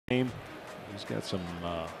He's got some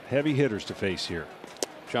heavy hitters to face here.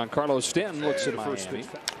 Giancarlo Stanton looks at first pitch.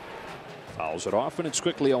 Fouls it off, and it's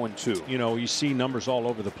quickly 0-2. You know, you see numbers all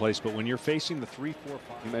over the place, but when you're facing the 3, 4,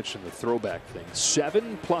 5. You mentioned the throwback thing.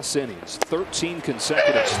 7+ innings, 13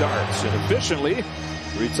 consecutive starts, and efficiently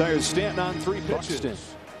retires Stanton on 3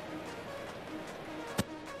 pitches.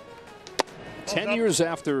 10 years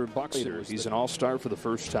after Buxton, he's an all-star for the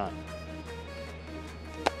first time.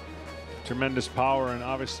 Tremendous power and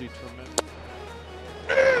obviously tremendous.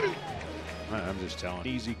 I'm just telling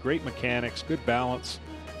you. Easy, great mechanics, good balance.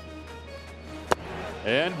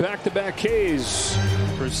 And back-to-back Ks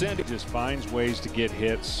presented. Just finds ways to get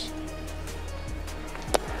hits.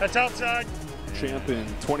 That's outside. Champ in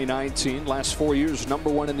 2019. Last 4 years,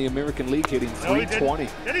 #1 in the American League, hitting .320.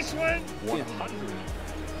 Did he swing? 100.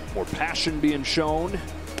 More passion being shown.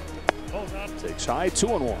 Hold on. Takes high,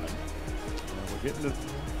 2-1. We're getting to.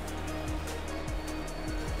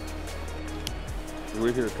 We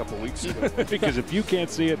were here a couple weeks ago. Because if you can't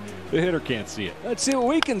see it, the hitter can't see it. Let's see what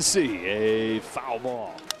we can see. A foul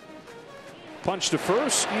ball. Punch to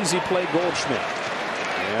first. Easy play, Goldschmidt.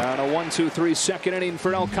 And a 1-2-3 second inning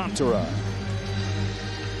for Alcántara.